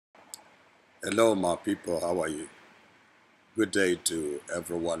Hello, my people. How are you? Good day to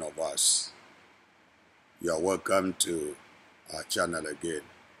every one of us. You are welcome to our channel again.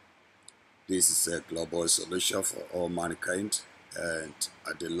 This is a global solution for all mankind, and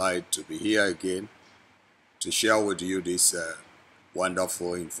a delight to be here again to share with you this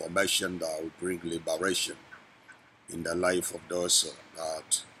wonderful information that will bring liberation in the life of those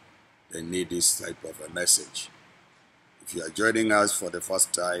that they need this type of a message. If you are joining us for the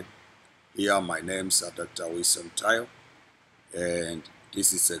first time, here my name is Dr. Wilson Tayo, and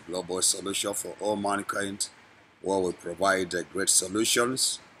this is a global solution for all mankind where we provide great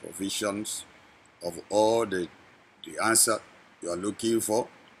solutions, provisions of all the answer you are looking for.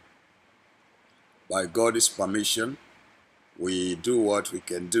 By God's permission, we do what we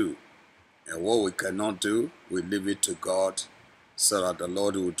can do, and what we cannot do, we leave it to God so that the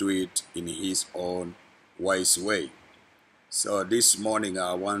Lord will do it in His own wise way. So this morning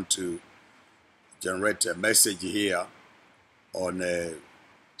I want to generate a message here on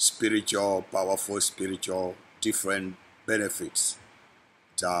powerful spiritual different benefits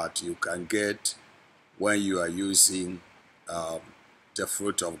that you can get when you are using the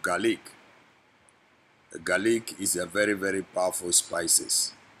fruit of garlic. Garlic is a very, very powerful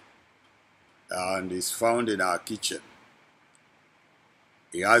spices and is found in our kitchen.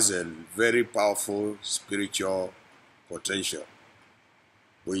 It has a very powerful spiritual potential,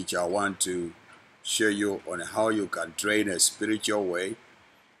 which I want to show you on how you can train a spiritual way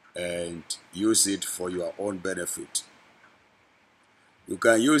and use it for your own benefit. You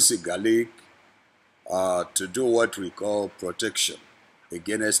can use garlic to do what we call protection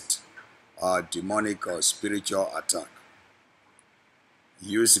against demonic or spiritual attack.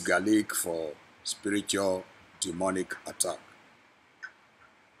 Use garlic for spiritual demonic attack.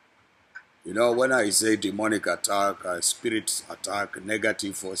 You know, when I say demonic attack, spirit attack,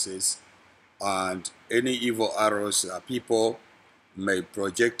 negative forces, and any evil arrows that people may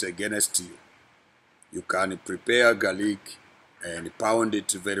project against you, you can prepare garlic and pound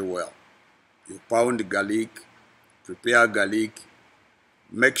it very well. You pound garlic, prepare garlic,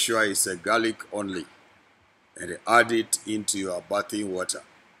 make sure it's a garlic only, and add it into your bathing water.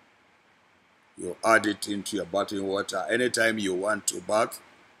 You add it into your bathing water. Anytime you want to bath,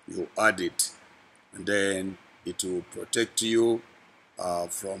 you add it, and then it will protect you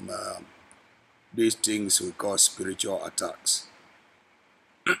from these things we call spiritual attacks.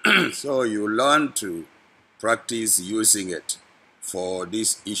 So you learn to practice using it for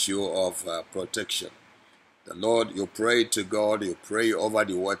this issue of protection. The Lord, you pray to God, you pray over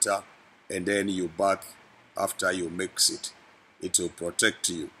the water, and then you bath after you mix it. It will protect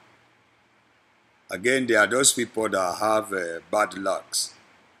you. Again, there are those people that have bad lucks.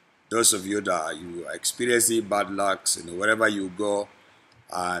 Those of you that you are experiencing bad lucks, and wherever you go,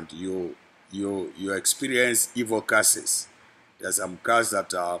 and you experience evil curses. There are some curses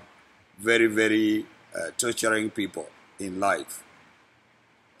that are very, very torturing people in life.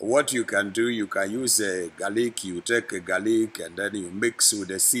 What you can do, you can use a garlic. You take a garlic and then you mix with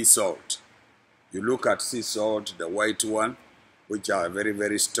the sea salt. You look at sea salt, the white one, which are very,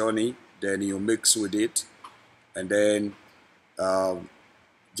 very stony. Then you mix with it, and then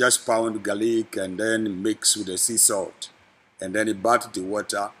just pound garlic and then mix with the sea salt, and then you bath the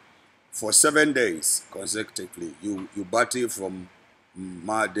water for 7 days consecutively. You bath it from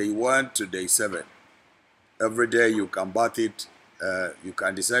day 1 to day 7. Every day you can bath it. You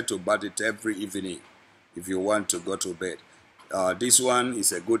can decide to bath it every evening if you want to go to bed. This one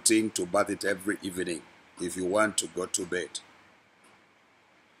is a good thing to bath it every evening if you want to go to bed.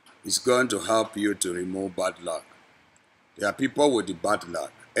 It's going to help you to remove bad luck. There are people with the bad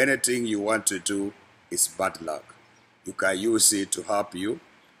luck. Anything you want to do is bad luck. You can use it to help you,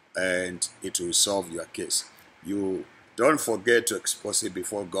 and it will solve your case. You don't forget to expose it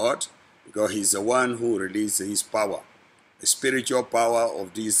before God, because He's the one who releases His power. The spiritual power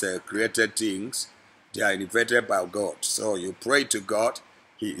of these created things, they are invented by God. So you pray to God.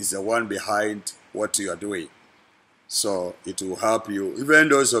 He is the one behind what you are doing. So it will help you. Even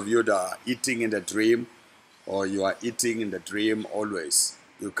those of you that are eating in the dream, or you are eating in the dream always,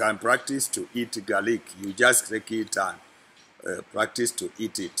 you can practice to eat garlic. You just take it and practice to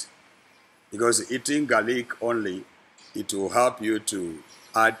eat it. Because eating garlic only, it will help you to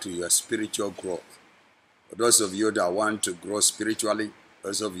add to your spiritual growth. For those of you that want to grow spiritually,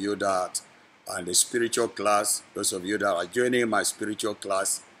 those of you that are in the spiritual class, those of you that are joining my spiritual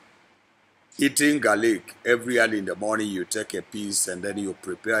class, eating garlic every early in the morning, you take a piece and then you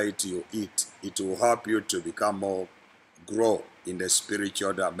prepare it, you eat. It will help you to become more, grow in the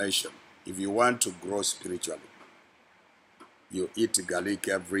spiritual dimension. If you want to grow spiritually, you eat garlic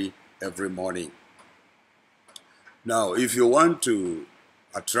every every morning. Now, if you want to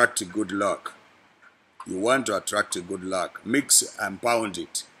attract good luck, mix and pound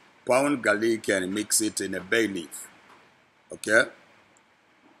it. Pound garlic and mix it in a bay leaf. Okay?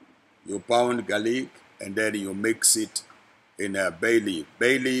 You pound garlic and then you mix it in a bay leaf.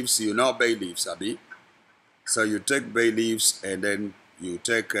 Bay leaves, you know bay leaves, Abi? So you take bay leaves and then you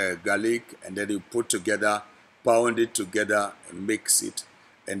take garlic and then you put together, pound it together and mix it.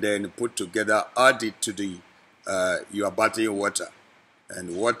 And then put together, add it to the your bathing water.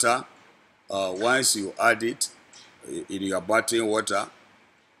 And water, once you add it in your bathing water,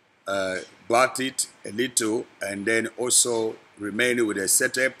 bath it a little and then also remain with a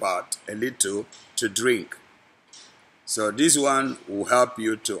certain part a little to drink. So this one will help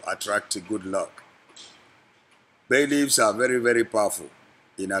you to attract good luck. Bay leaves are very, very powerful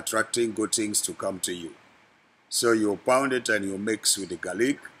in attracting good things to come to you. So you pound it and you mix with the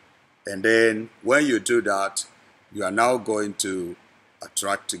garlic, and then when you do that, you are now going to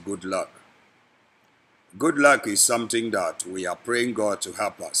attract good luck. Good luck is something that we are praying God to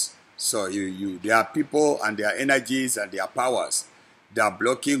help us. So there are people and their energies and their powers that are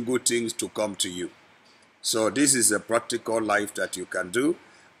blocking good things to come to you. So this is a practical life that you can do.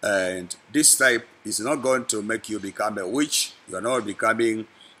 And this type is not going to make you become a witch. You are not becoming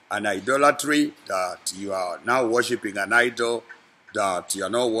an idolatry, that you are now worshiping an idol, that you are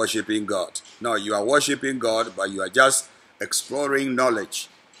not worshiping God. No, you are worshiping God, but you are just exploring knowledge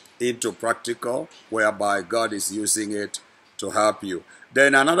into practical, whereby God is using it to help you.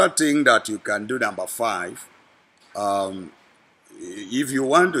 Then another thing that you can do, number 5, if you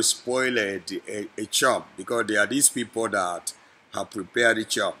want to spoil a charm, because there are these people that have prepared a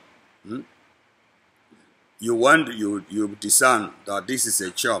charm. You discern that this is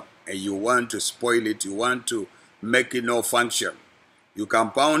a charm and you want to spoil it, you want to make it no function. You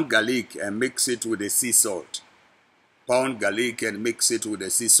can pound garlic and mix it with the sea salt. Pound garlic and mix it with the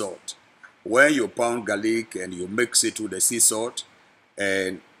sea salt. When you pound garlic and you mix it with the sea salt,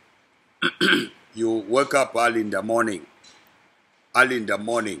 and you wake up early in the morning,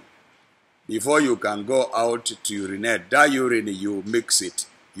 before you can go out to urinate, that urine you mix it,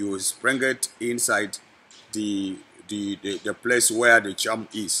 you sprinkle it inside the place where the charm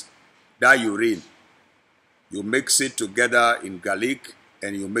is. That urine, you mix it together in garlic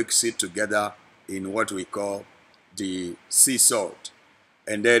and you mix it together in what we call the sea salt,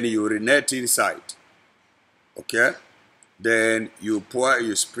 and then you urinate inside. Okay? Then you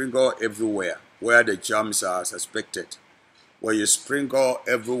sprinkle everywhere where the germs are suspected. When you sprinkle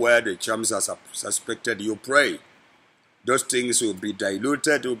everywhere the germs are suspected, you pray. Those things will be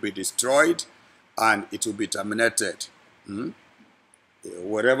diluted, will be destroyed, and it will be terminated.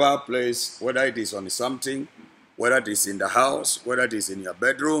 Whatever place, whether it is on something, whether it is in the house, whether it is in your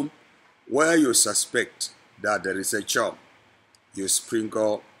bedroom, where you suspect that there is a germ, you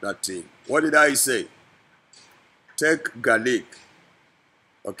sprinkle that thing. What did I say? Take garlic,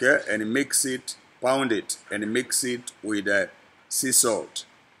 okay, and mix it, pound it, and mix it with sea salt.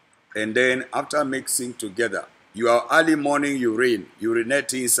 And then after mixing together, your early morning urine,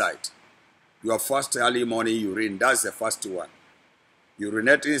 urinate inside. Your first early morning urine, that's the first one.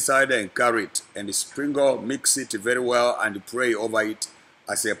 Urinate inside and carry it, and sprinkle, mix it very well, and pray over it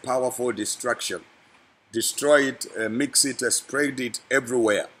as a powerful distraction. Destroy it, mix it, spread it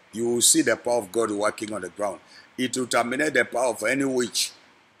everywhere. You will see the power of God working on the ground. It will terminate the power of any witch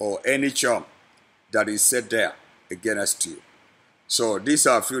or any charm that is set there against you. So these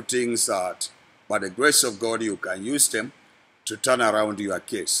are a few things that, by the grace of God, you can use them to turn around your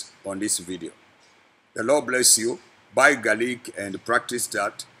case on this video. The Lord bless you. Buy garlic and practice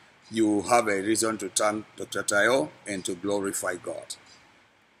that. You have a reason to thank Dr. Tayo and to glorify God.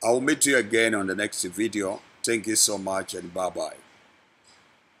 I will meet you again on the next video. Thank you so much and bye-bye.